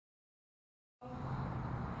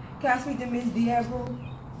Can I speak to Miss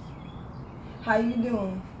DeAbreu? How you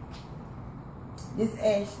doing? This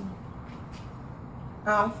Ashley.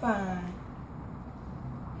 I'm fine.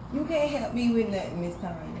 You can't help me with nothing, Miss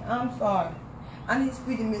Tanya. I'm sorry. I need to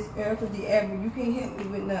speak to Miss Erica DeAbreu. You can't help me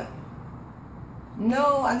with nothing.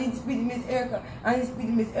 No, I need to speak to Miss Erica. I need to speak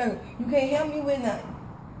to Miss Erica. You can't help me with nothing.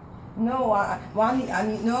 No, I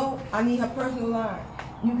need her personal line.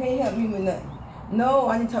 You can't help me with nothing. No,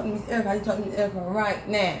 I need to talk to Miss Erica. I need to talk to Miss Erica right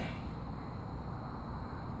now.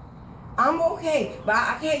 I'm okay, but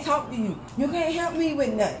I can't talk to you. You can't help me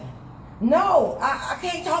with nothing. No, I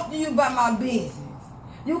can't talk to you about my business.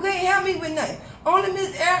 You can't help me with nothing. Only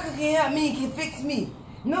Miss Erica can help me and can fix me.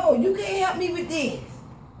 No, you can't help me with this.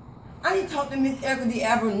 I need to talk to Miss Erica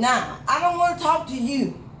DeAbreu now. I don't want to talk to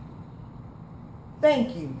you.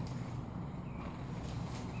 Thank you.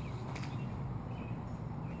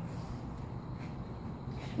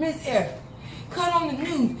 Miss Erica, cut on the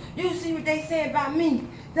news. You see what they say about me.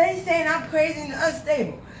 They saying I'm crazy and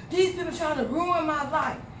unstable. These people trying to ruin my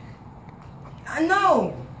life.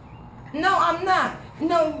 No, I'm not.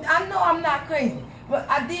 No, I know I'm not crazy. But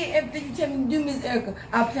I did everything you tell me to do, Miss Erica.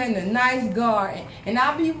 I planted a nice garden. And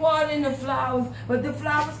I be watering the flowers. But the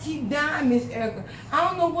flowers keep dying, Miss Erica. I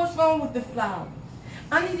don't know what's wrong with the flowers.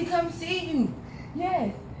 I need to come see you.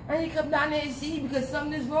 Yes. I need to come down there and see you because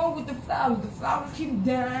something is wrong with the flowers. The flowers keep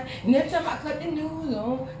dying. And every time I cut the news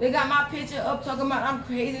on, they got my picture up talking about I'm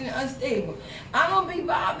crazy and unstable. I don't be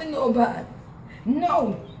bothering nobody.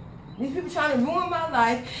 No. These people trying to ruin my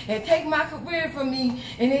life and take my career from me,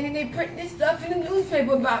 and then they print this stuff in the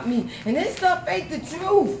newspaper about me. And this stuff ain't the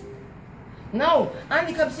truth. No, I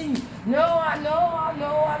need to come see you. No, I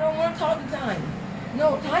don't want to talk to Tanya.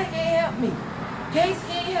 No, Tanya can't help me. Case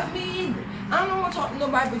can't help me either. I don't want to talk to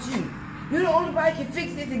nobody but you. You're the only one who can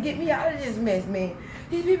fix this and get me out of this mess, man.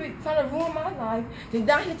 These people trying to ruin my life. They're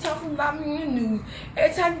down here talking about me in the news.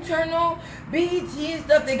 Every time you turn on BET and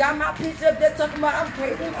stuff, they got my picture up there talking about I'm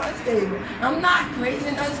crazy and unstable. I'm not crazy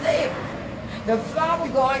and unstable. The flower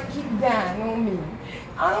garden keep dying on me.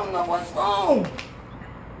 I don't know what's wrong.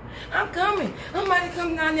 I'm coming. I'm about to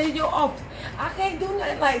come down there to your office. I can't do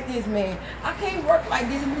nothing like this, man. I can't work like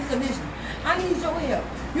this in this condition. I need your help.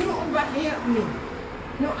 You don't want to help me.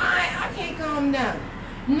 No, I can't calm down.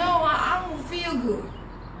 No, I don't feel good.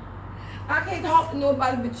 I can't talk to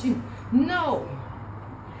nobody but you. No.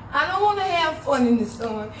 I don't want to have fun in the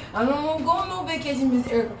sun. I don't want to go on no vacation, Miss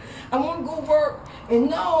Erica. I want to go work. And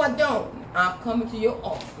no, I don't. I'm coming to your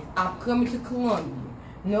office. I'm coming to Columbia.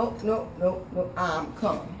 No, I'm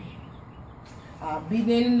coming. I'll be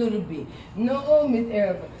there in a little bit. No, Miss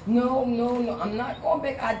Erica. No. I'm not going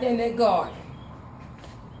back out there in that garden.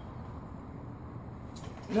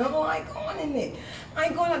 No, I ain't going in there. I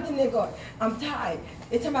ain't going out in that garden. I'm tired.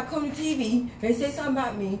 Every time I come to TV, they say something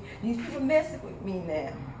about me. These people messing with me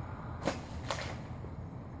now.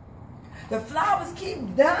 The flowers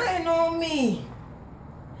keep dying on me.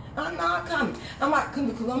 I'm not coming. I'm not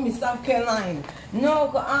coming to Columbia, South Carolina. No,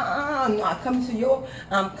 I'm not coming to your.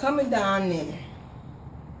 I'm coming down there.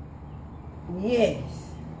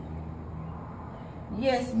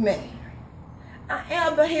 Yes, ma'am. I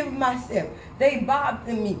am behaving myself. They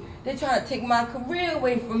bothering me. They trying to take my career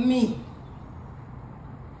away from me.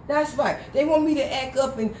 That's right. They want me to act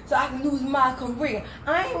up and so I can lose my career.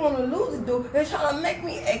 I ain't want to lose it though. They're trying to make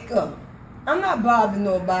me act up. I'm not bothering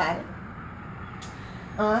nobody.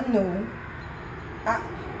 I know.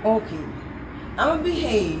 Okay. I'ma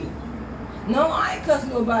behave. No, I ain't cussing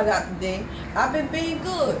nobody out today. I've been being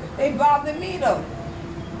good. They bothering me though.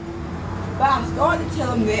 But I started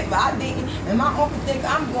telling them that, but I didn't. And my uncle think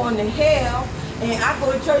I'm going to hell, and I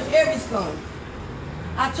go to church every Sunday.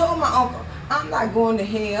 I told my uncle, I'm not going to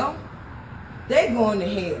hell. They going to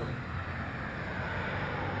hell.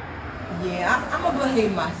 Yeah, I'm going to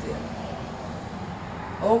behave myself.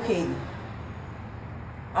 Okay.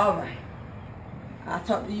 All right. I'll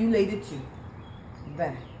talk to you later, too.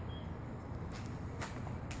 Bye.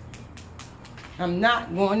 I'm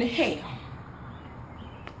not going to hell.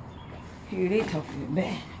 Here they talking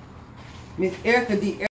about Miss Erica DeAbreu.